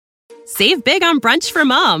Save big on brunch for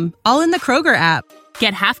mom, all in the Kroger app.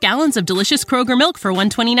 Get half gallons of delicious Kroger milk for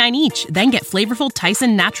 $1.29 each. Then get flavorful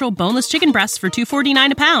Tyson natural boneless chicken breasts for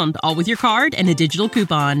 $2.49 a pound, all with your card and a digital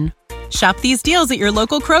coupon. Shop these deals at your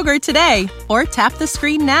local Kroger today, or tap the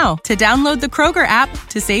screen now to download the Kroger app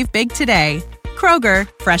to save big today. Kroger,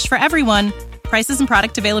 fresh for everyone. Prices and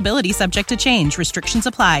product availability subject to change. Restrictions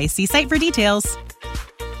apply. See site for details.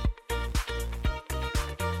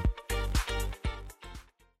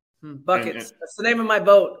 Buckets. That's the name of my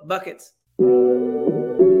boat. Buckets.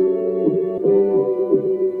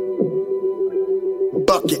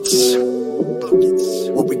 Buckets.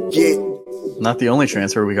 What we get. Not the only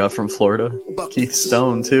transfer we got from Florida. Buckets. Keith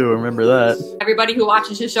Stone, too. Remember that. Everybody who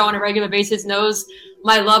watches his show on a regular basis knows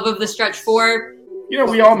my love of the stretch four. You know,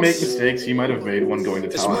 we all make mistakes. He might have made one going to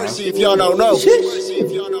Tallahassee. See if y'all don't know.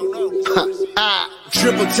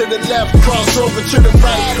 Dribble to the left, cross over to the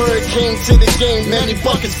right. Hurricane to the game, many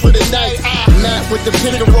buckets for the night. Matt with the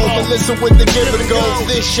pick and roll, Melissa with the give and go.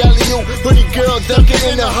 This Shelly, you hoodie girl dunking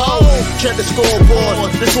in the hole. Check the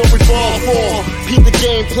scoreboard, this what we fall for. Peep the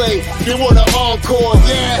gameplay, they want an encore.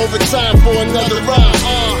 Yeah, overtime for another round.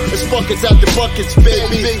 It's buckets out the buckets,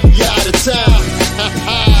 baby. You out of time.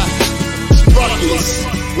 It's buckets.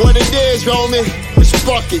 What it is, homie? It's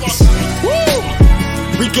buckets. Woo!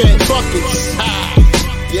 We get buckets.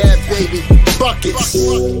 Yeah, baby. Buckets.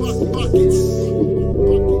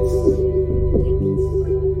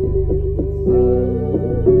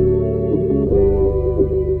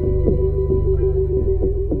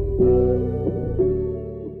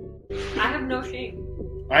 I have no shame.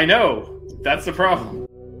 I know. That's the problem.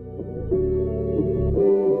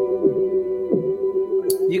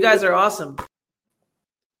 You guys are awesome.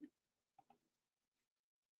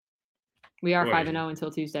 We are 5-0 until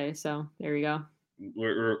Tuesday, so there we go.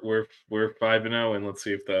 We're 5-0, and let's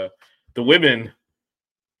see if the women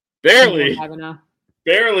barely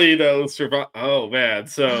though survive. Oh man,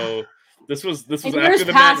 so this was in after years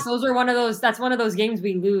the past. Those are one of those. That's one of those games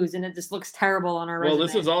we lose, and it just looks terrible on our resume. Well,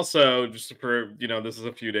 this is also just to prove, this is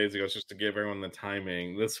a few days ago, just to give everyone the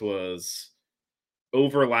timing. This was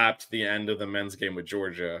overlapped the end of the men's game with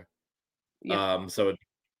Georgia. Yep. So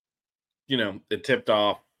it tipped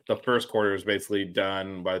off. The first quarter was basically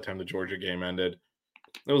done by the time the Georgia game ended.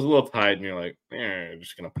 It was a little tight, and you're like,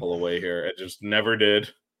 just going to pull away here. It just never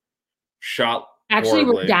did. Shot actually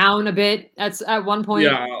horribly. We're down a bit at one point.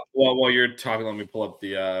 Yeah, well, while you're talking, let me pull up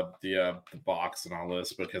the box and all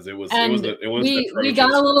this, because it was we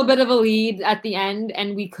got a little bit of a lead at the end,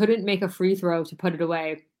 and we couldn't make a free throw to put it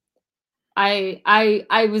away. I'm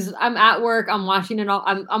at work. I'm watching it all.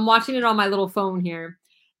 I'm watching it on my little phone here.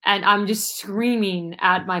 And I'm just screaming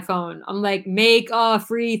at my phone. I'm like, make a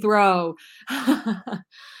free throw. I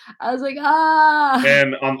was like,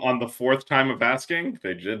 And on the fourth time of asking,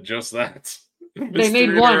 they did just that. They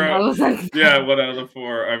made one. I was like, yeah, 1 out of the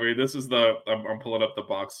 4. I mean, this is I'm pulling up the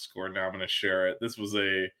box score now. I'm going to share it. This was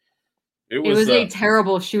it was a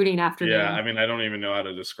terrible shooting afternoon. Yeah, I mean, I don't even know how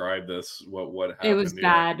to describe this. What happened? It was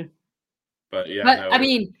bad. But yeah, I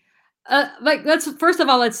mean. Let's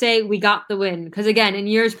say we got the win, because again, in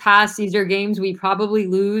years past, these are games we probably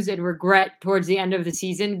lose and regret towards the end of the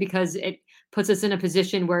season, because it puts us in a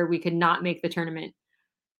position where we could not make the tournament.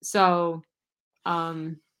 So,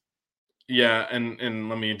 yeah, and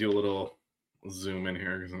let me do a little zoom in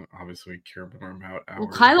here, because obviously we care more about ours. Well,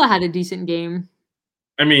 Kyla had a decent game.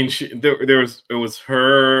 I mean, it was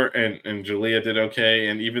her and Julia did okay,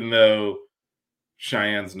 and even though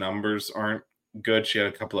Cheyenne's numbers aren't good, she had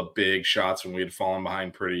a couple of big shots when we had fallen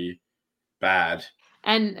behind pretty bad.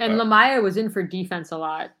 And Lamaya was in for defense a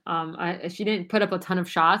lot. She didn't put up a ton of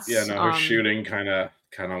shots. Yeah, no, her shooting kind of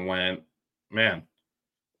went. Man,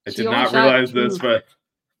 I did not realize this, but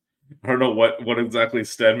I don't know what exactly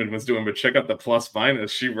Stedman was doing. But check out the plus minus.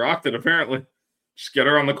 She rocked it apparently. Just get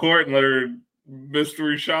her on the court and let her miss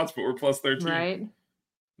 3 shots, but we're plus 13. Right.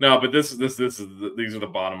 No, but these are the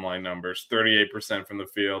bottom line numbers: 38% from the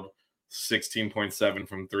field. 16.7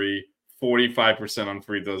 from 3, 45% on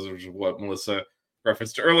free throws, which is what Melissa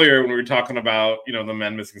referenced earlier when we were talking about, the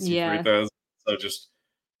men missing some free throws. So just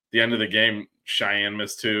the end of the game, Cheyenne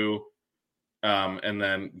missed 2, and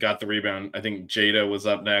then got the rebound. I think Jada was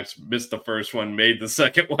up next, missed the first one, made the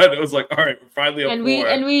second one. It was like, all right, we're finally up 4.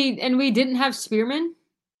 And we didn't have Spearman.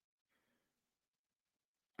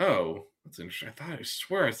 Oh. That's interesting. I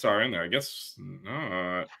swear I saw her in there. I guess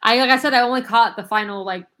not. Like I said, I only caught the final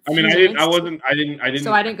I didn't.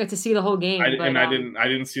 So I didn't get to see the whole game. I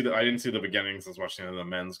didn't see the beginnings. I was watching the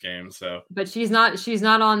men's game. So, but she's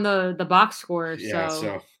not on the box score. Yeah.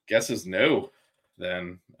 So guess is no.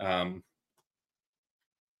 Then,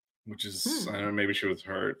 which is I don't know. Maybe she was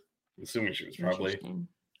hurt. assuming she was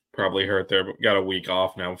probably hurt there, but got a week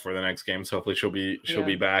off now for the next game. So hopefully she'll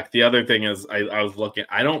be back. The other thing is I was looking.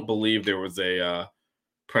 I don't believe there was a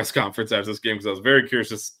press conference after this game because I was very curious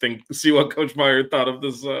to see what Coach Meyer thought of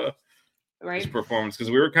this this performance, because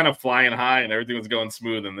we were kind of flying high and everything was going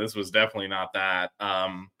smooth, and this was definitely not that. I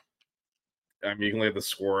mean, you can look at the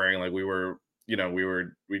scoring. Like we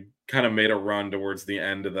kind of made a run towards the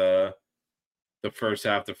end of the first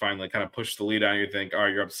half to finally kind of push the lead out. You think, oh,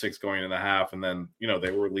 you're up 6 going into the half, and then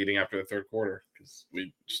they were leading after the third quarter because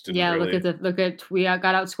we just didn't. Yeah, we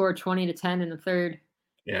got outscored 20-10 in the third.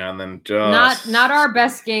 Yeah, and then just not our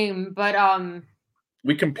best game, but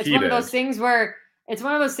we competed. It's one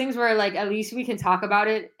of those things where like at least we can talk about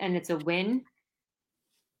it and it's a win.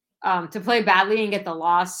 To play badly and get the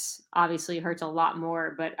loss obviously hurts a lot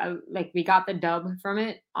more, but we got the dub from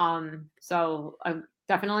it. So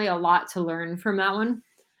definitely a lot to learn from that one.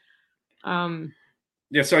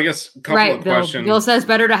 Yeah, so I guess a couple of questions. Bill says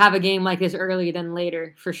better to have a game like this early than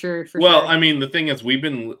later, for sure. I mean, the thing is,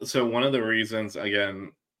 one of the reasons,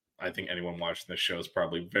 again, I think anyone watching this show is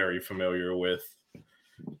probably very familiar with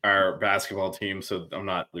our basketball team, so I'm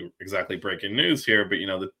not exactly breaking news here, but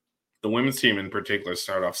the women's team in particular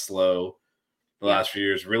started off slow the last few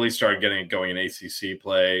years, really started getting it going in ACC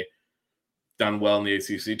play, done well in the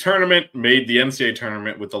ACC tournament, made the NCAA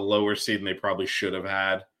tournament with a lower seed than they probably should have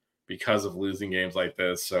had because of losing games like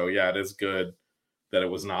this. So, yeah, it is good that it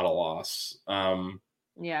was not a loss.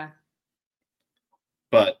 Yeah.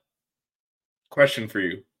 But question for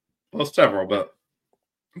you. Well, several, but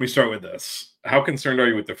we start with this. How concerned are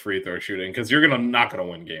you with the free throw shooting? Because you're not going to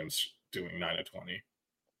win games doing 9 of 20.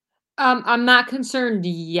 I'm not concerned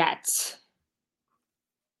yet.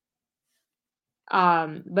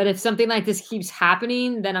 But if something like this keeps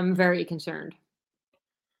happening, then I'm very concerned.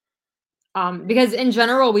 Because in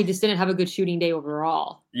general, we just didn't have a good shooting day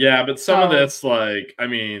overall. Yeah, but some of this,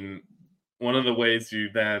 one of the ways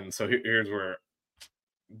here's where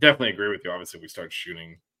definitely agree with you. Obviously, we start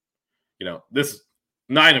shooting, this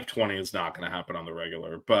 9 of 20 is not going to happen on the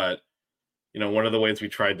regular, but one of the ways we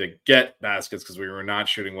tried to get baskets because we were not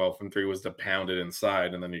shooting well from 3 was to pound it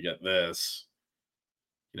inside, and then you get this.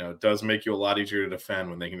 It does make you a lot easier to defend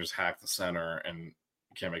when they can just hack the center and you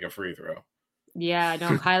can't make a free throw. Yeah,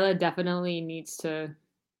 no, Kyla definitely needs to.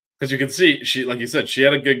 Because you can see, she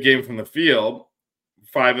had a good game from the field,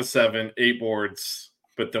 5 of 7, 8 boards,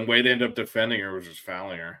 but the way they end up defending her was just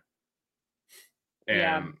fouling her.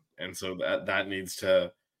 And so that needs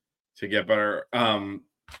to get better. You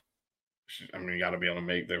got to be able to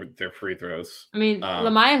make their free throws. I mean,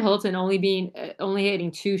 Lamaya Hilton only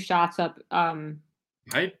hitting 2 shots up.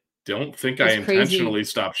 I don't think I intentionally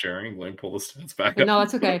stopped sharing. Let me pull the stats back up. No,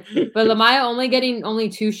 it's okay. But Lamaya getting only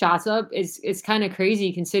 2 shots up is kind of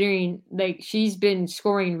crazy considering she's been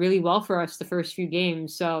scoring really well for us the first few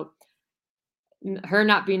games. So her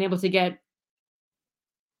not being able to get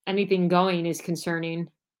anything going is concerning.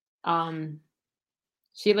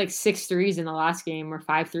 She had 6 threes in the last game, or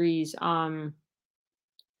 5 threes.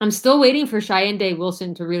 I'm still waiting for Cheyenne Day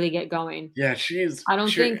Wilson to really get going. Yeah,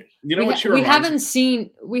 we haven't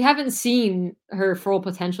seen her full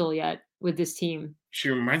potential yet with this team. She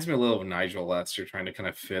reminds me a little of Nigel Lester, trying to kind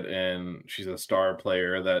of fit in. She's a star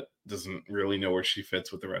player that doesn't really know where she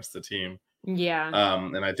fits with the rest of the team. Yeah.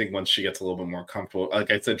 And I think once she gets a little bit more comfortable, like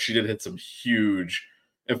I said, she did hit some huge.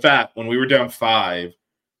 In fact, when we were down 5,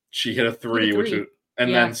 she hit a 3,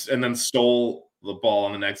 then stole the ball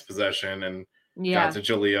on the next possession and got to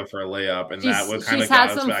Jalea for a layup, and that would kind of got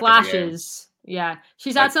us back in the game. She's had some flashes. Yeah,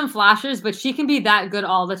 she's had some flashes, but she can be that good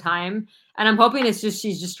all the time. And I'm hoping she's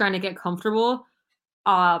just trying to get comfortable.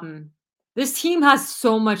 This team has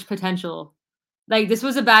so much potential. This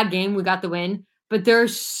was a bad game. We got the win, but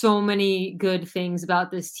there's so many good things about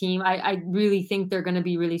this team. I really think they're going to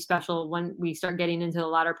be really special when we start getting into the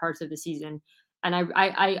latter parts of the season. And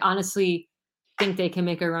I honestly think they can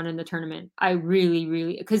make a run in the tournament. I really,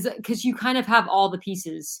 really, because you kind of have all the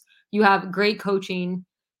pieces. You have great coaching.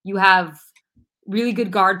 You have really good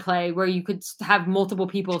guard play where you could have multiple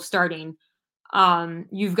people starting.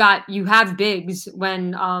 You have bigs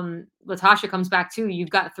when Latasha comes back too. You've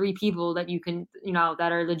got 3 people that you can,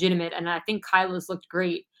 that are legitimate. And I think Kyla's looked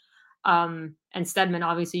great. And Stedman,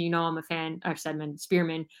 obviously, I'm a fan. Or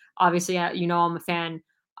Spearman, obviously, I'm a fan.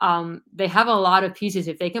 They have a lot of pieces.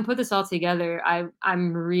 If they can put this all together,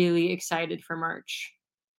 I'm really excited for March.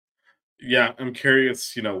 Yeah, I'm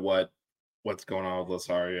curious, what's going on with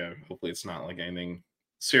Lasaria. Hopefully it's not anything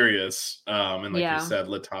serious. And you said,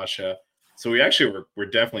 Latasha. So we actually we're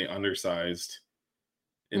definitely undersized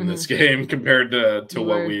in this game compared to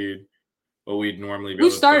what we'd normally be. Who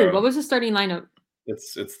started? What was the starting lineup?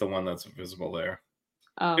 It's the one that's visible there.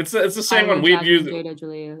 Oh, It's the same one we've used. Jada,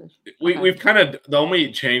 Julia. We've kind of the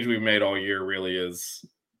only change we've made all year really is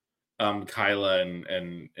Kyla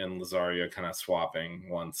and Lazaria kind of swapping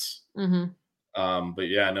once. Mm-hmm. But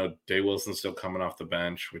yeah, no, Day Wilson's still coming off the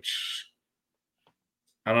bench, which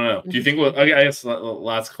I don't know. Do you think? I guess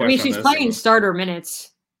last question. I mean, she's playing starter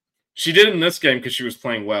minutes. She did in this game because she was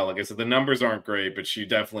playing well. Like I said, the numbers aren't great, but she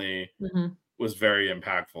definitely was very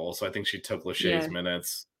impactful. So I think she took Lachey's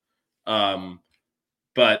minutes.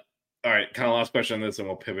 But all right, kind of last question on this, and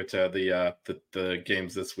we'll pivot to the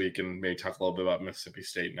games this week, and maybe talk a little bit about Mississippi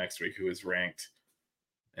State next week, who is ranked,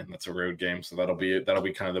 and that's a road game, so that'll be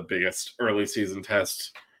kind of the biggest early season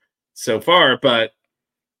test so far. But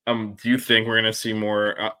do you think we're going to see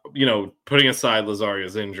more? Putting aside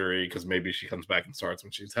Lazaria's injury, because maybe she comes back and starts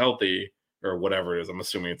when she's healthy, or whatever it is. I'm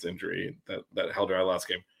assuming it's injury that held her out last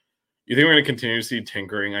game. You think we're going to continue to see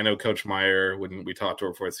tinkering? I know Coach Meyer, when we talked to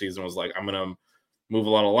her before the season, was like, I'm going to move a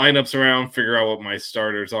lot of lineups around, figure out what my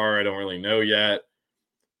starters are. I don't really know yet.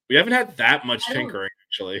 We haven't had that much tinkering,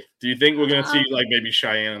 actually. Do you think we're going to see like maybe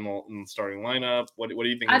Cheyenne in the starting lineup? What do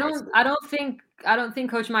you think? I don't think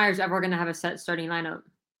Coach Meyer's ever going to have a set starting lineup.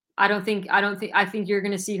 I think you're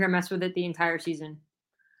going to see her mess with it the entire season.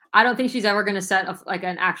 I don't think she's ever going to set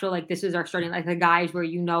an actual this is our starting the guys where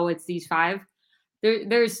it's these five.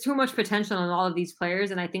 There's too much potential in all of these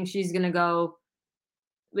players, and I think she's going to go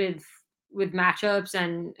with matchups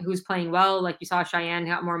and who's playing well. Like you saw Cheyenne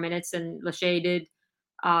got more minutes than Lachey did.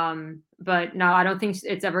 But no, I don't think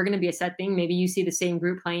it's ever going to be a set thing. Maybe you see the same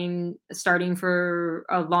group starting for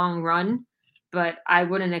a long run, but I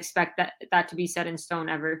wouldn't expect that to be set in stone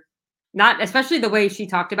ever. Not especially the way she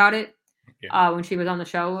talked about it when she was on the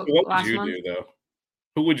show last month. What would you do though?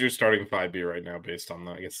 Who would your starting five be right now based on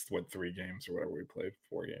I guess 3 games or whatever we played?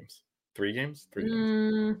 4 games? 3 games? 3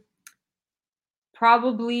 games?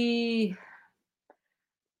 Probably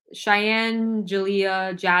Cheyenne,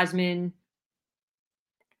 Julia, Jasmine.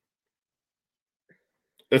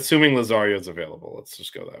 Assuming Lazaria's available, let's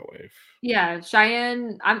just go that way. Yeah,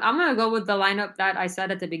 Cheyenne. I'm gonna go with the lineup that I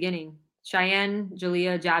said at the beginning: Cheyenne,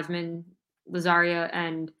 Julia, Jasmine, Lazaria,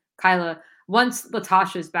 and Kyla. Once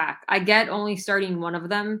Latasha's back, I get only starting one of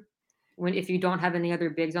them if you don't have any other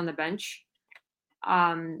bigs on the bench.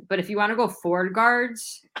 But if you want to go forward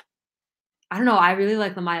guards, I don't know. I really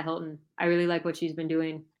like Lamaya Hilton. I really like what she's been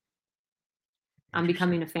doing. I'm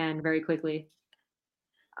becoming a fan very quickly.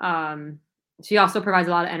 She also provides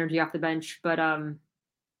a lot of energy off the bench, but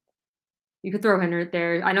you could throw her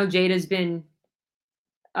there. I know Jada's been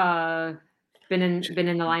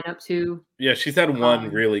in the lineup too. Yeah, she's had one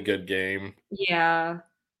really good game. Yeah.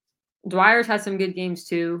 Dwyer's had some good games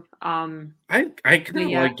too. I kind of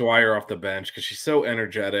like Dwyer off the bench because she's so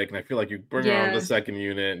energetic, and I feel like you bring her on the second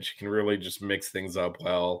unit, and she can really just mix things up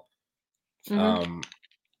well. Mm-hmm.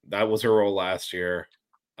 That was her role last year,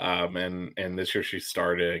 and this year she's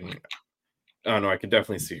starting. Oh no, I could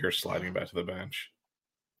definitely see her sliding back to the bench.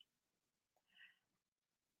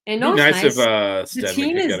 And nice if the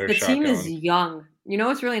team is young. You know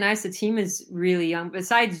what's really nice? The team is really young.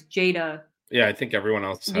 Besides Jada. Yeah, I think everyone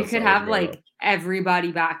else. You could have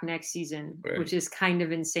everybody back next season, which is kind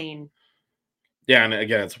of insane. Yeah, and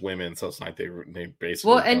again, it's women, so it's like they basically.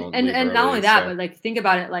 Well, and not only that, but think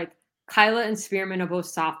about it. Kyla and Spearman are both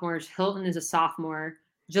sophomores. Hilton is a sophomore.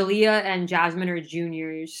 Jalea and Jasmine are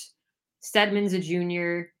juniors. Stedman's a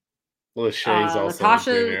junior. Lachey's also a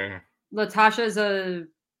junior. Latasha's a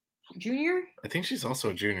junior? I think she's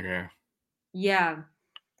also a junior, yeah.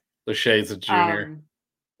 Lachey's a junior.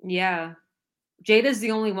 Yeah. Jada's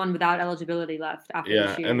the only one without eligibility left after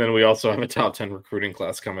this year. And then we also have a top 10 recruiting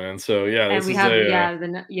class coming in. So and if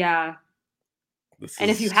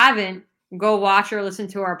you haven't, go watch or listen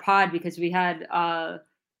to our pod because we had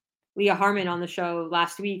Leah Harmon on the show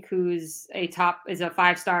last week, who's a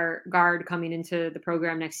 5-star guard coming into the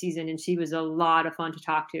program next season, and she was a lot of fun to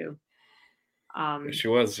talk to. She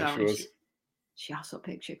was. She also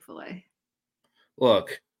picked Chick-fil-A.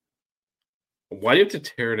 Look, why do you have to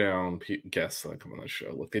tear down guests that come on the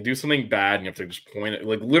show? Look, they do something bad, and you have to just point it,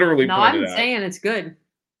 literally. No, I'm saying it's good.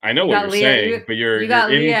 I know what you're saying, but you're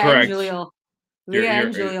incorrect. Leah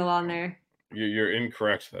and Juliel on there. You're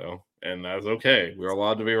incorrect though, and that's okay. We're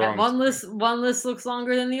allowed to be wrong. One list looks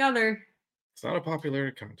longer than the other. It's not a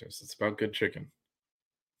popularity contest. It's about good chicken.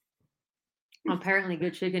 Apparently,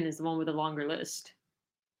 good chicken is the one with a longer list.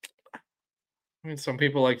 I mean, some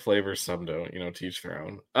people like flavors, some don't. To each their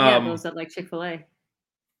own. Those that like Chick-fil-A.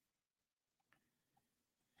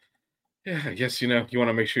 Yeah, I guess you want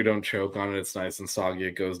to make sure you don't choke on it. It's nice and soggy.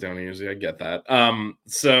 It goes down easy. I get that.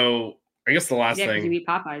 So I guess the last thing. You eat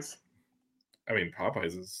Popeyes. I mean,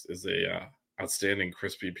 Popeyes is a outstanding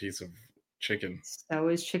crispy piece of chicken. So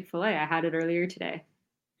is Chick-fil-A. I had it earlier today.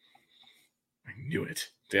 I knew it.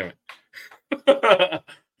 Damn it. I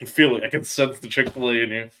can feel it. I can sense the Chick-fil-A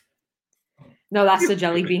in you. No, that's the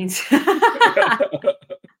jelly beans. The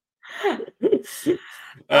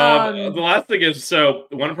last thing is, so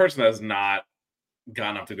one person that has not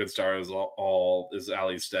gotten off to a good start is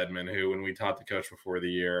Ali Stedman, who, when we taught the coach before the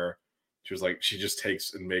year, she was like, she just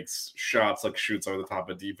takes and makes shots, like shoots over the top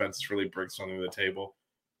of defense, really brings something to the table.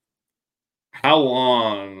 How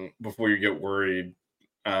long before you get worried?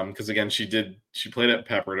 Because again, she played at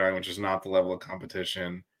Pepperdine, which is not the level of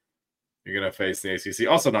competition you're going to face in the ACC.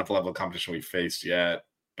 Also, not the level of competition we faced yet.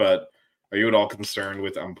 But are you at all concerned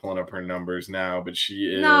with? I'm pulling up her numbers now, but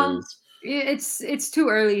she is. No, it's too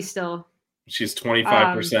early still. She's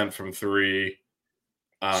 25% from three.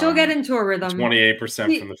 She'll get into a rhythm.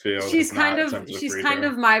 28% from the field. She's kind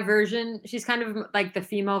of my version. She's kind of like the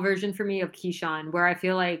female version for me of Keyshawn, where I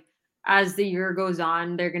feel like as the year goes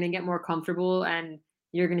on, they're going to get more comfortable and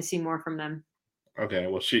you're going to see more from them. Okay,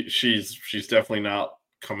 well, she's definitely not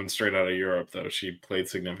coming straight out of Europe, though. She played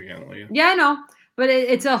significantly. Yeah, I know, but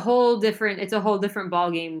it's a whole different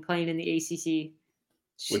ball game playing in the ACC.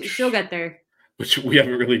 She'll get there, which we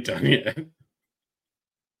haven't really done yet.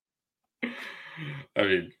 I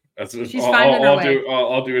mean, that's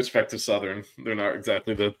all due respect to Southern. They're not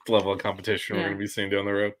exactly the level of competition we're going to be seeing down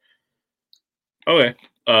the road. Okay,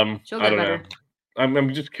 she'll get better. Know.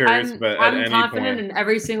 I'm just curious, but I'm confident in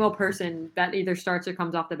every single person that either starts or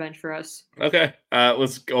comes off the bench for us. Okay,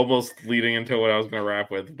 let's almost leading into what I was going to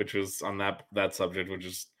wrap with, which was on that subject, which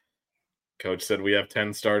is Coach said we have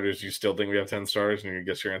 10 starters. You still think we have 10 starters? And you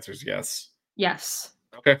guess your answer is yes. Yes.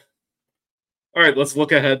 Okay. All right, let's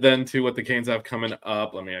look ahead then to what the Canes have coming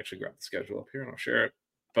up. Let me actually grab the schedule up here and I'll share it.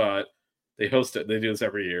 But they host it. They do this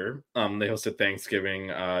every year. They host a Thanksgiving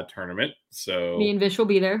tournament. So me and Vish will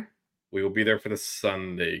be there. We will be there for the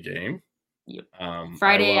Sunday game. Yep.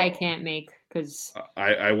 Friday I can't make because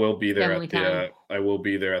I will be there at the I will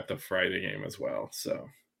be there at the Friday game as well. So,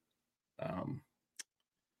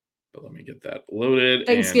 but let me get that loaded.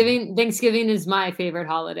 Thanksgiving is my favorite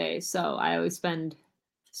holiday, so I always spend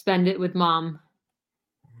it with Mom.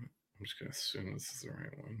 I'm just gonna assume this is the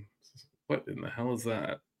right one. What in the hell is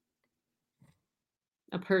that?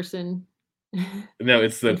 A person. No,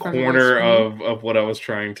 it's the corner of what I was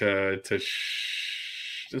trying to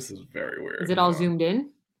this is very weird. Is it all zoomed in?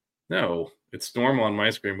 No, it's normal on my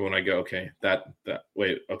screen, but when I go, okay,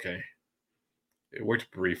 okay. It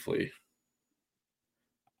worked briefly.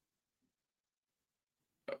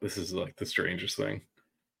 This is like the strangest thing.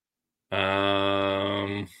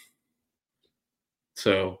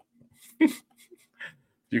 So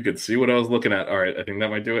you could see what I was looking at. All right, I think that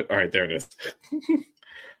might do it. All right, there it is.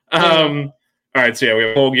 All right, so yeah, we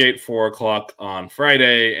have Colgate 4:00 on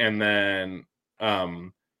Friday, and then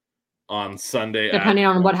on Sunday, depending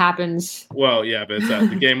on what happens. Well, yeah, but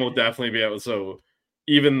the game will definitely be out. So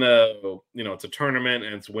even though it's a tournament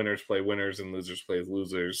and it's winners play winners and losers play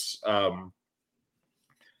losers,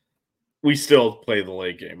 we still play the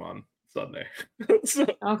late game on Sunday. So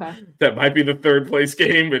okay, that might be the third place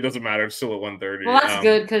game, but it doesn't matter. It's still at 1:30. Well, that's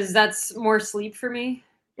good because that's more sleep for me.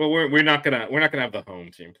 Well, we're not gonna have the home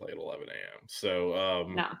team play at 11 a.m. So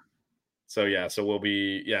no. So yeah, so we'll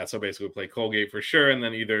be so basically we'll play Colgate for sure, and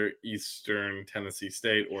then either Eastern Tennessee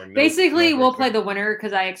State or we'll play the winner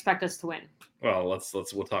because I expect us to win. Well,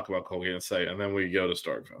 we'll talk about Colgate in a second, and then we go to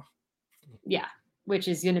Starkville. Yeah, which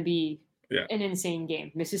is going to be an insane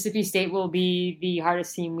game. Mississippi State will be the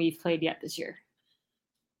hardest team we've played yet this year.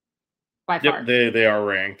 By far. Yep, they are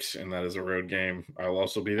ranked, and that is a road game. I'll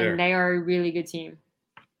also be there. And they are a really good team.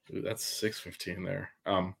 Ooh, that's 6:15 there.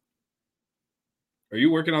 Are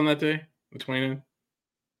you working on that day, the 29th?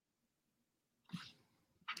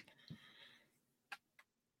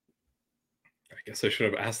 I guess I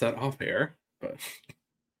should have asked that off air, but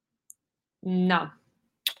no,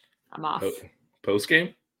 I'm off. Post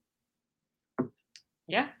game?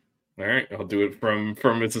 Yeah. All right, I'll do it from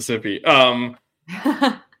Mississippi.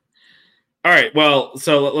 All right, well,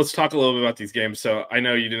 so let's talk a little bit about these games. So I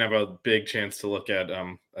know you didn't have a big chance to look at,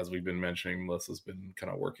 as we've been mentioning, Melissa's been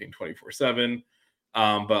kind of working 24/7. But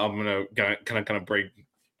I'm gonna kind of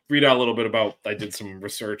read out a little bit about. I did some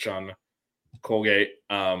research on Colgate,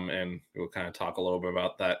 and we'll kind of talk a little bit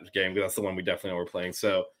about that game because that's the one we definitely know we're playing.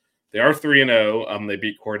 So they are 3-0. They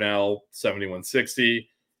beat Cornell 71-60.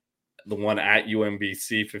 The one at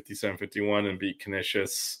UMBC 57-51 and beat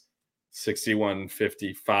Canisius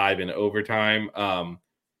 61-55 in overtime. A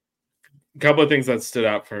couple of things that stood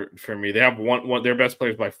out for me. They have one their best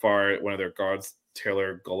players by far. One of their guards,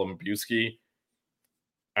 Taylor Golumbewski,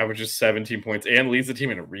 averages 17 points and leads the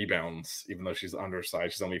team in rebounds, even though she's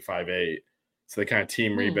undersized. She's only 5'8". So they kind of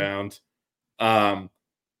team rebound.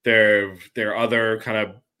 Their other kind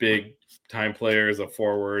of big time players, a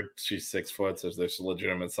forward, she's 6 foot, so there's a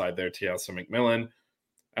legitimate side there. Tiasa McMillan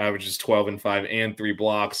averages 12 and 5 and 3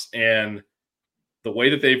 blocks. And the way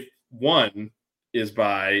that they've won is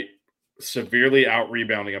by severely out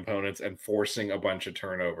rebounding opponents and forcing a bunch of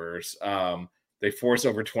turnovers. They force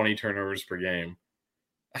over 20 turnovers per game.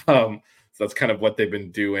 So that's kind of what they've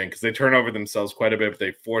been doing, because they turn over themselves quite a bit, but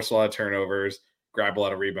they force a lot of turnovers, grab a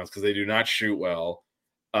lot of rebounds because they do not shoot well.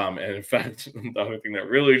 And in fact, the other thing that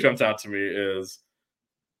really jumps out to me is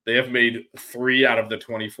they have made 3 out of the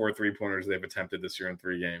 24 3-pointers they've attempted this year in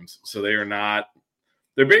 3 games. So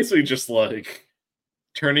they're basically just like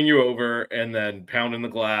turning you over and then pounding the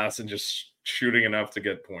glass and just shooting enough to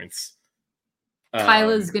get points.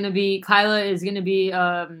 Kyla is going to be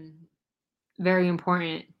very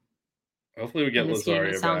important. Hopefully we get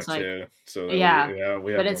Lazaria back too. So yeah,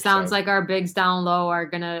 but it sounds like our bigs down low are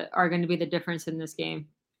gonna be the difference in this game.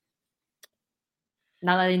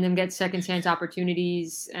 Not letting them get second chance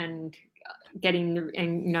opportunities and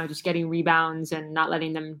just getting rebounds and not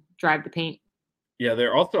letting them drive the paint. Yeah,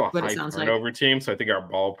 they're also a high turnover team, so I think our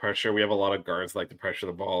ball pressure, we have a lot of guards like to pressure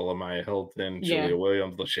the ball. Amaya Hilton, Julia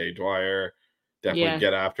Williams, Lachey Dwyer, definitely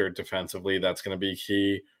get after it defensively. That's going to be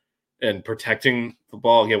key. And protecting the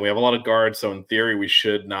ball, again, we have a lot of guards, so in theory, we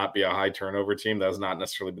should not be a high turnover team. That has not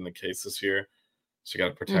necessarily been the case this year. So you got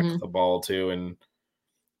to protect the ball too. And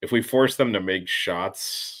if we force them to make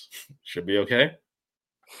shots, should be okay.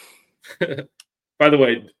 By the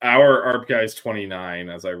way, our RPI is 29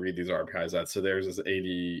 as I read these RPIs out. So theirs is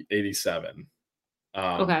 87.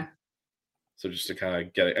 Okay. So just to kind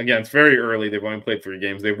of get it. Again, it's very early. They've only played 3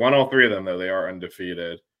 games. They've won all 3 of them, though. They are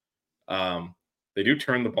undefeated. They do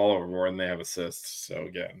turn the ball over more than they have assists. So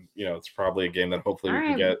again, it's probably a game that hopefully we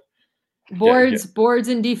can get boards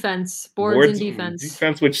and defense. Boards and defense.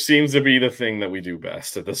 Defense, which seems to be the thing that we do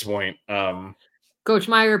best at this point. Coach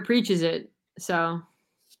Meyer preaches it. So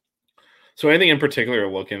anything in particular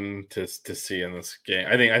you're looking to see in this game?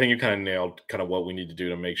 I think you kind of nailed kind of what we need to do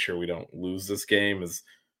to make sure we don't lose this game is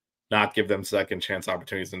not give them second chance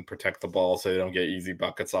opportunities and protect the ball so they don't get easy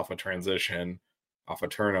buckets off a transition, off a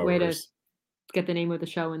turnovers. Way to get the name of the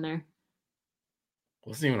show in there. It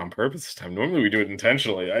wasn't even on purpose this time. Normally we do it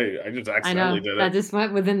intentionally. I just accidentally did it. That just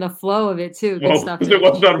went within the flow of it too. Good stuff. It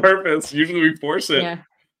wasn't on purpose. Usually we force it. Yeah.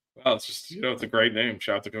 Well, it's just it's a great name.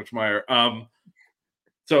 Shout out to Coach Meyer.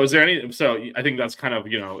 So is there any? So I think that's kind of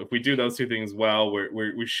if we do those 2 things well,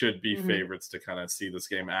 we should be favorites to kind of see this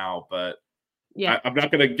game out. But I'm not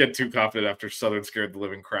going to get too confident after Southern scared the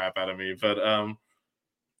living crap out of me. But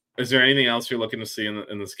is there anything else you're looking to see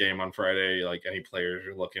in this game on Friday? Like any players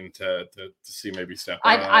you're looking to see maybe step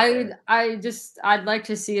up? I'd like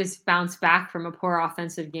to see us bounce back from a poor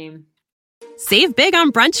offensive game. Save big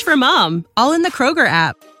on brunch for mom, all in the Kroger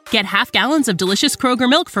app. Get half gallons of delicious Kroger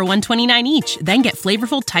milk for $1.29 each. Then get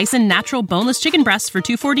flavorful Tyson natural boneless chicken breasts for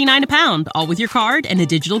 $2.49 a pound, all with your card and a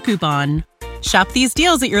digital coupon. Shop these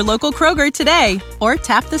deals at your local Kroger today, or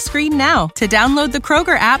tap the screen now to download the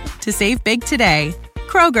Kroger app to save big today.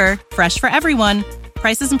 Kroger, fresh for everyone.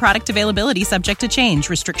 Prices and product availability subject to change.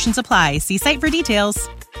 Restrictions apply. See site for details.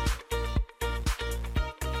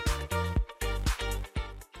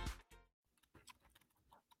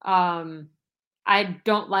 I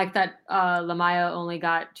don't like that Lamaya only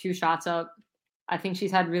got 2 shots up. I think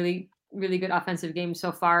she's had really, really good offensive games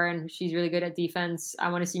so far, and she's really good at defense.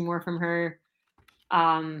 I want to see more from her.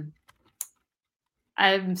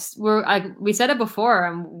 We said it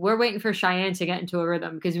before. We're waiting for Cheyenne to get into a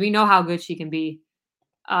rhythm because we know how good she can be.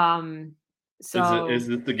 So is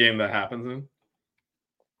this the game that happens in?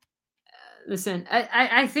 Listen,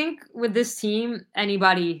 I think with this team,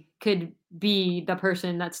 anybody could be the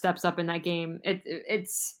person that steps up in that game.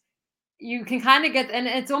 It's you can kind of get, and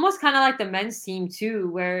it's almost kind of like the men's team too,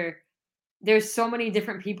 where there's so many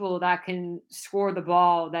different people that can score the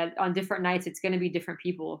ball that on different nights it's going to be different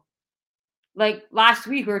people. Like last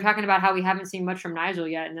week, we were talking about how we haven't seen much from Nigel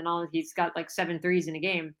yet, and then he's got like 7 threes in a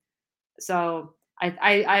game. So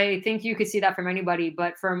I think you could see that from anybody,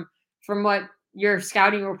 but from what your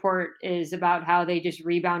scouting report is about how they just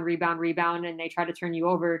rebound, and they try to turn you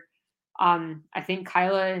over. I think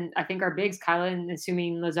Kyla and I think our bigs, Kyla, and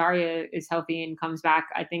assuming Lazaria is healthy and comes back,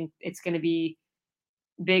 I think it's going to be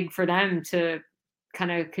big for them to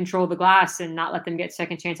kind of control the glass and not let them get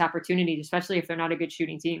second chance opportunities, especially if they're not a good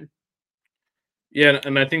shooting team. Yeah,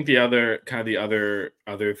 and I think the other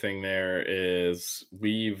thing there is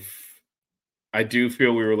I do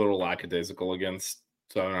feel we were a little lackadaisical against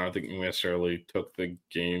So I don't think we necessarily took the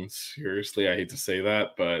game seriously. I hate to say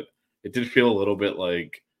that, but it did feel a little bit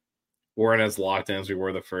like we weren't as locked in as we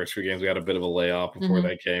were the first few games. We had a bit of a layoff before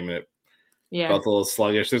that game, and it felt a little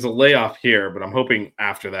sluggish. There's a layoff here, but I'm hoping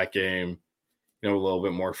after that game, a little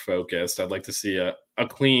bit more focused. I'd like to see a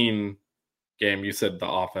clean game. You said the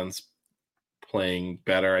offense playing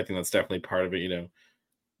better. I think that's definitely part of it.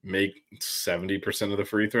 Make 70% of the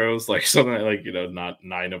free throws, like something like, not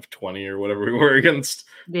 9 of 20 or whatever we were against.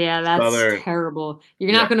 Yeah, that's terrible.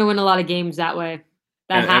 You're not going to win a lot of games that way.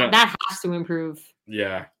 That has to improve.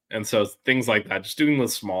 Yeah. And so things like that, just doing the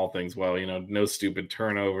small things well, no stupid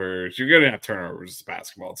turnovers. You're going to have turnovers. It's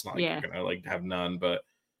basketball. It's not like you're going to have none, but,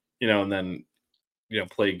 and then,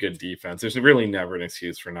 play good defense. There's really never an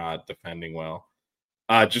excuse for not defending well.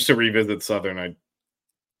 Just to revisit Southern, I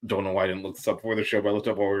don't know why I didn't look this up before the show, but I looked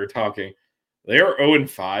up while we were talking. They are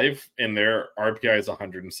 0-5, and their RPI is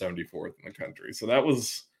 174th in the country. So that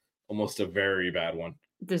was almost a very bad one.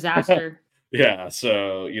 Disaster. Yeah.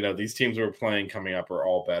 So, these teams we're playing coming up are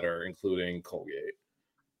all better, including Colgate.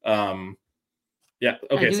 Yeah.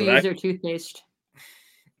 Okay. I do use their toothpaste.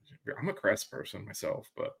 I'm a Crest person myself,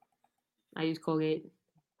 but I use Colgate.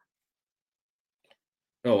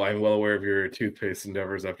 Oh, I'm well aware of your toothpaste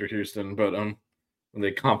endeavors after Houston, but when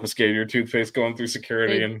they confiscated your toothpaste going through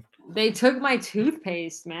security they took my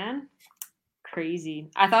toothpaste, man. Crazy.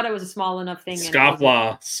 I thought it was a small enough thing.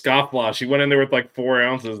 Scofflaw. She went in there with like 4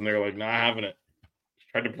 ounces, and they were like, "Not having it." She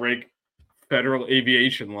tried to break federal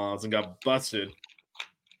aviation laws and got busted.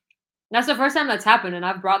 That's the first time that's happened, and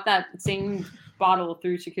I've brought that same bottle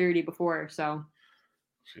through security before. So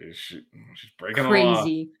she's breaking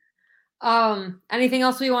the law. Anything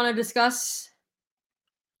else we want to discuss?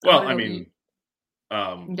 Well,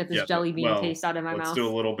 get this jelly bean taste out of my mouth. Let's do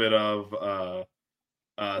a little bit of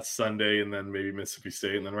Sunday and then maybe Mississippi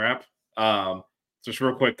State and then wrap. Just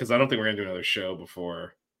real quick, because I don't think we're gonna do another show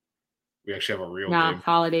before we actually have a real game.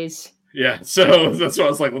 Holidays. Yeah, so that's why I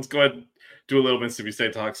was like, let's go ahead and do a little Mississippi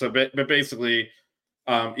State talk. So, but basically,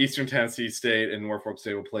 Eastern Tennessee State and Norfolk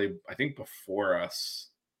State will play, I think, before us.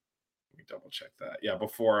 Let me double check that. Yeah,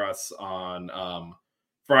 before us on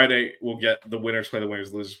Friday. We'll get the winners play the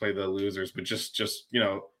winners, losers play the losers. But just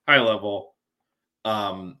high level.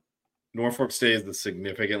 Norfolk State is the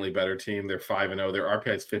significantly better team. They're 5-0. Their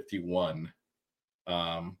RPI is 51.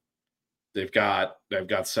 They've got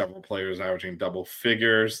several players averaging double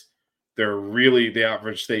figures. They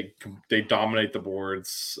average, they dominate the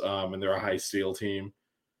boards, and they're a high steal team.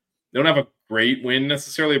 They don't have a great win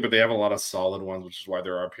necessarily, but they have a lot of solid ones, which is why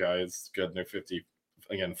their RPI is good. And they're 51st.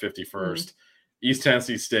 Mm-hmm. East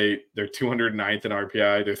Tennessee State, they're 209th in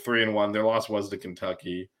RPI. They're 3-1. Their loss was to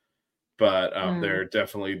Kentucky, but they're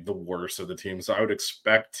definitely the worst of the teams. So I would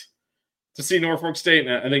expect to see Norfolk State,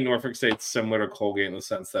 and I think Norfolk State's similar to Colgate in the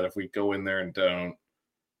sense that if we go in there and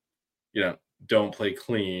don't play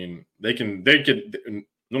clean, they can.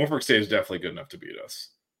 Norfolk State is definitely good enough to beat us.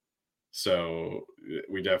 So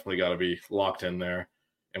we definitely got to be locked in there.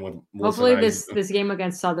 And with hopefully this game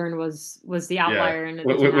against Southern was the outlier, and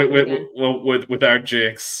with our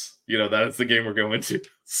jinx, that is the game we're going to.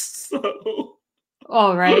 So.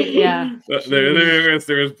 Oh right, yeah.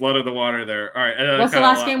 There is blood in the water there. All right. What's the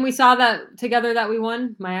last game we saw that we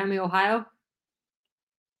won? Miami, Ohio.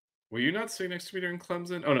 Were you not sitting next to me during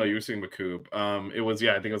Clemson? Oh no, you were sitting McCoob. It was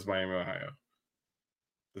I think it was Miami, Ohio.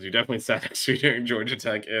 Because you definitely sat next to me during Georgia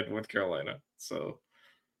Tech and North Carolina. So.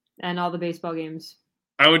 And all the baseball games.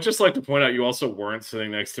 I would just like to point out you also weren't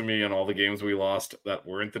sitting next to me on all the games we lost that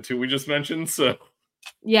weren't the two we just mentioned. So.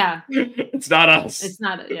 Yeah. It's not us. It's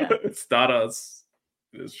not. Yeah. It's not us.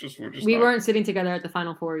 It's just we weren't sitting together at the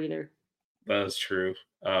Final Four either. That is true.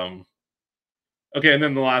 Okay, and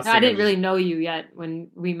then the last. I didn't really know you yet when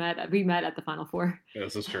we met. We met at the Final Four. Yeah,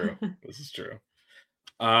 this is true. This is true.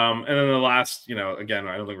 And then the last, again,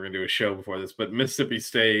 I don't think we're gonna do a show before this, but Mississippi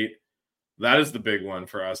State, that is the big one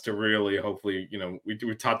for us to really, hopefully,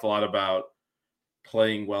 we talked a lot about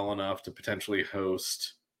playing well enough to potentially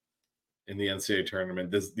host in the NCAA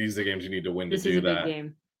tournament. These are the games you need to win to do that. This is a big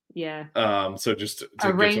game. Yeah. So just to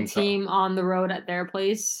a ranked team on the road at their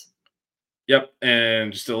place. Yep,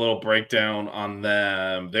 and just a little breakdown on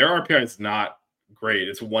them. Their RPI is not great.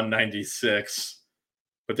 It's 196,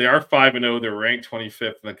 but they are 5-0. They're ranked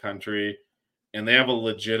 25th in the country, and they have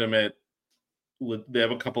a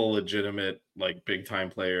couple of legitimate like big time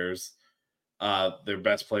players. Their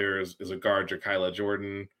best player is a guard, Jakyla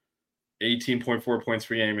Jordan, 18.4 points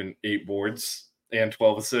per game and 8 boards and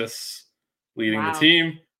 12 assists, leading the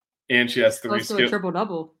team. And she has 3 steals. Triple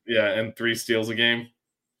double. Yeah, and 3 steals a game.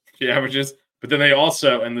 She averages. But then they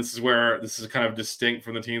also, and this is kind of distinct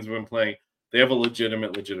from the teams we've been playing, They have a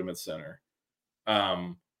legitimate center.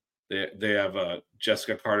 They have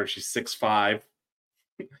Jessica Carter. She's 6'5",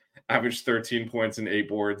 averaged 13 points and 8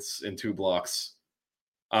 boards and 2 blocks.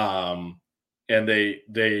 And they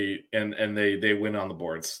win on the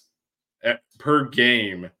boards. Per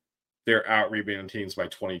game, they're out rebounding teams by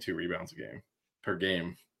 22 rebounds a game per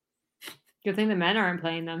game. Good thing the men aren't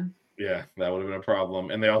playing them. Yeah, that would have been a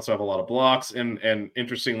problem. And they also have a lot of blocks. And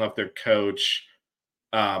interesting enough, their coach,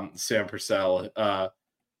 Sam Purcell,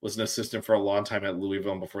 was an assistant for a long time at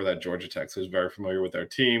Louisville, and before that, Georgia Tech. So he's very familiar with their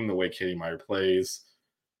team, the way Katie Meyer plays.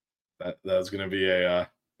 That's going to be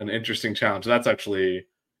an interesting challenge. That's actually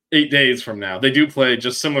 8 days from now. They do play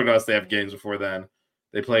just similar to us. They have games before then.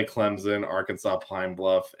 They play Clemson, Arkansas, Pine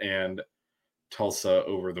Bluff, and Tulsa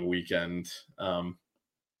over the weekend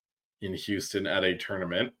in Houston at a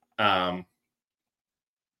tournament. That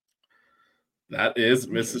is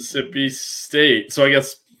Mississippi State. So I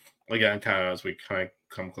guess, again, kind of as we kind of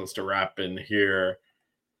come close to wrapping here,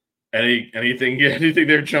 anything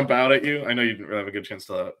there jump out at you? I know you didn't really have a good chance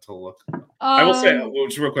to look. I will say,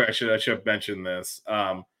 just real quick, I should have mentioned this.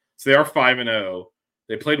 So they are 5-0.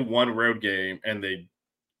 They played one road game and they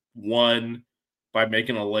won by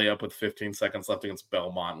making a layup with 15 seconds left against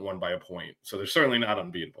Belmont, won by a point. So they're certainly not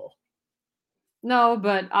unbeatable. No,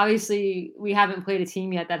 but obviously we haven't played a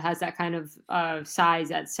team yet that has that kind of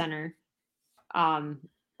size at center,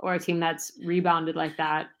 or a team that's rebounded like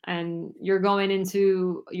that. And you're going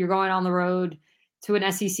on the road to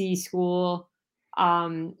an SEC school.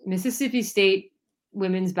 Mississippi State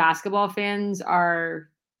women's basketball fans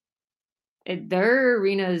their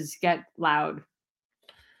arenas get loud.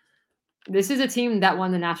 This is a team that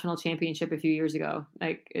won the national championship a few years ago.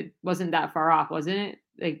 Like, it wasn't that far off, wasn't it?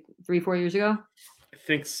 Like 3-4 years ago? I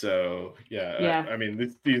think so. Yeah. Yeah. I mean,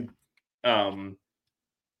 these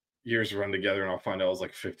years run together, and I'll find out it was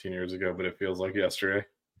like 15 years ago, but it feels like yesterday.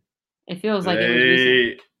 It feels like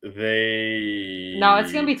it was recent. No,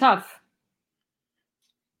 it's going to be tough.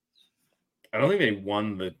 I don't think they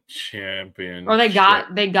won the championship. Or they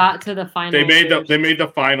got to the finals. They made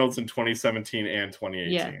the finals in 2017 and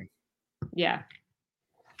 2018. Yeah.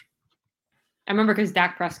 I remember because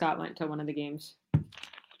Dak Prescott went to one of the games.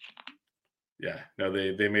 Yeah. No,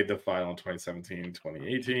 they made the final in 2017,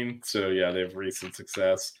 2018. So yeah, they have recent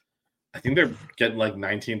success. I think they're getting like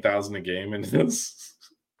 19,000 a game into this.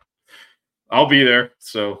 I'll be there,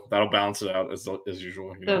 so that'll balance it out as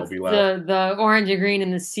usual. I'll be loud. The orange and green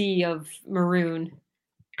and the sea of maroon.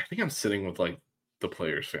 I think I'm sitting with like the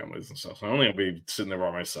players' families and stuff. So I only will be sitting there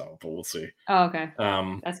by myself, but we'll see. Oh, okay.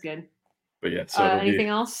 That's good. But yeah. So anything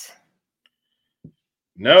else?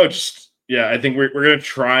 No, I think we're gonna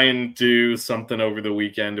try and do something over the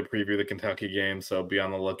weekend to preview the Kentucky game. So be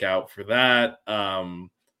on the lookout for that. I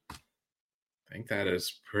think that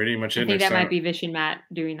is pretty much it. I think that might be Vish and Matt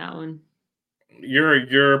doing that one.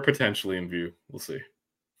 You're potentially in view. We'll see.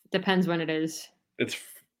 Depends when it is. I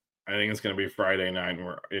think it's going to be Friday night.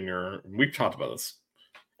 And we've talked about this.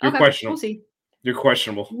 You're questionable. We'll see. You're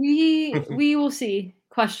questionable. We will see.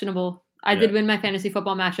 Questionable. I did win my fantasy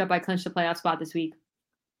football matchup. I clinched the playoff spot this week.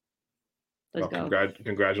 Let's go.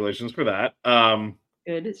 Congratulations for that.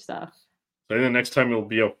 Good stuff. So I think the next time it'll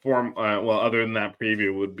be a form. Other than that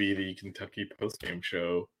preview, would be the Kentucky postgame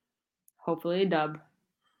show. Hopefully a dub.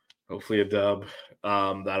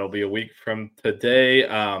 That'll be a week from today.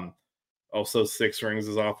 Also, Six Rings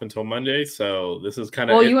is off until Monday, so this is kind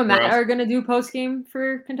of. Well, you and Matt are gonna do postgame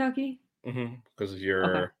for Kentucky. Because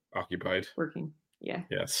you're occupied. Working. Yeah.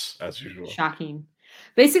 Yes, as usual. Shocking.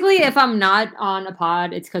 Basically, if I'm not on a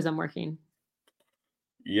pod, it's because I'm working.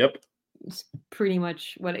 Yep. It's pretty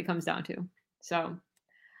much what it comes down to. So,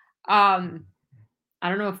 I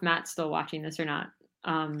don't know if Matt's still watching this or not.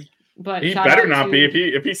 But he better not be.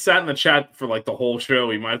 If he sat in the chat for like the whole show,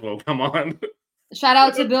 he might as well come on. Shout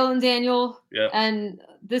out to Bill and Daniel. Yeah. And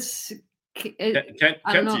this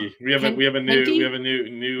Kenty. We have a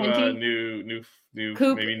new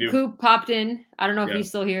Coop popped in. I don't know if he's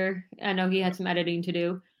still here. I know he had some editing to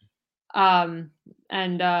do.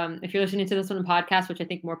 If you're listening to this on the podcast, which I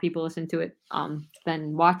think more people listen to it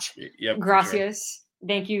than watch. Yep. Gracias. Sure.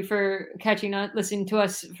 Thank you for listening to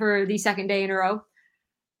us for the second day in a row.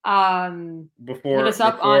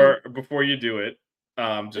 Before you do it,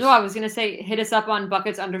 I was gonna say hit us up on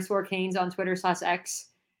buckets_canes on Twitter /X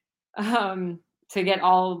to get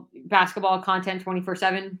all basketball content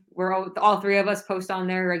 24/7. We're all three of us post on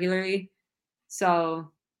there regularly,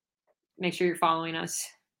 so make sure you're following us.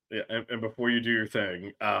 Yeah, and before you do your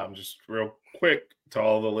thing, just real quick to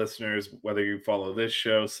all the listeners, whether you follow this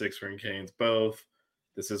show, Six Ring Canes, both,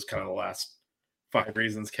 this is kind of the last 5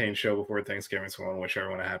 Reasons Kane show before Thanksgiving, so I want to wish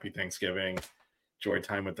everyone a happy Thanksgiving. Enjoy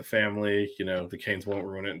time with the family. The Canes won't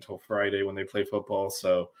ruin it until Friday when they play football,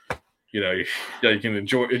 so you can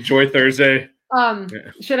enjoy Thursday.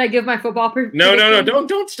 Should I give my football prediction? No.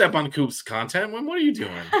 Don't step on Coop's content. What are you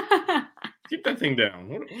doing? Keep that thing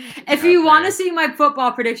down. If you want to see my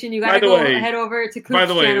football prediction, you gotta head over to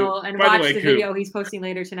Coop's channel and watch the video he's posting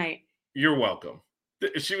later tonight. You're welcome.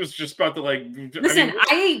 She was just about to listen.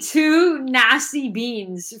 I ate 2 nasty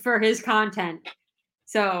beans for his content,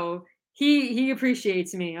 so he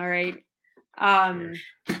appreciates me. All right.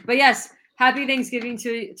 But yes, happy Thanksgiving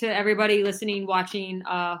to everybody listening, watching.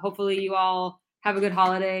 Hopefully you all have a good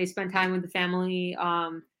holiday. Spend time with the family.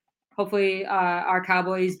 Hopefully our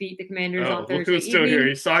Cowboys beat the Commanders on Thursday. Look who's still here.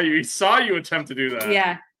 He saw you attempt to do that.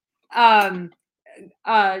 Yeah.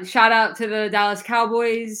 Shout out to the Dallas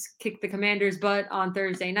Cowboys. Kick the Commanders' butt on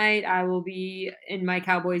Thursday night. I will be in my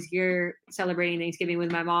Cowboys gear celebrating Thanksgiving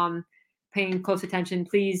with my mom, paying close attention.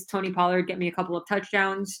 Please, Tony Pollard, get me a couple of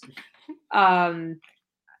touchdowns. And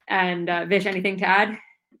Vish, anything to add?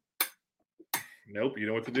 Nope, you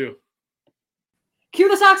know what to do. Cue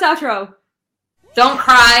the Sox outro. Don't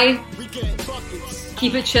cry.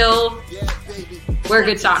 Keep it chill. Wear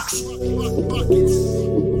good socks.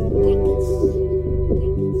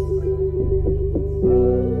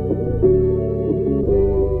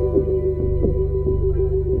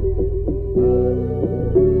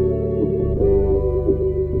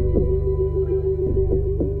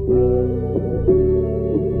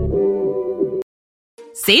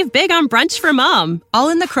 Save big on brunch for mom, all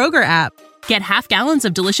in the Kroger app. Get half gallons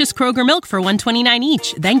of delicious Kroger milk for $1.29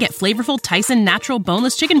 each. Then get flavorful Tyson natural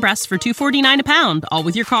boneless chicken breasts for $2.49 a pound, all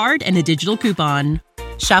with your card and a digital coupon.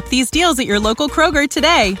 Shop these deals at your local Kroger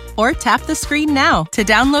today, or tap the screen now to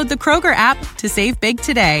download the Kroger app to save big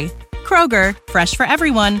today. Kroger, fresh for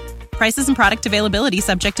everyone. Prices and product availability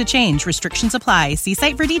subject to change. Restrictions apply. See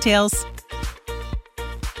site for details.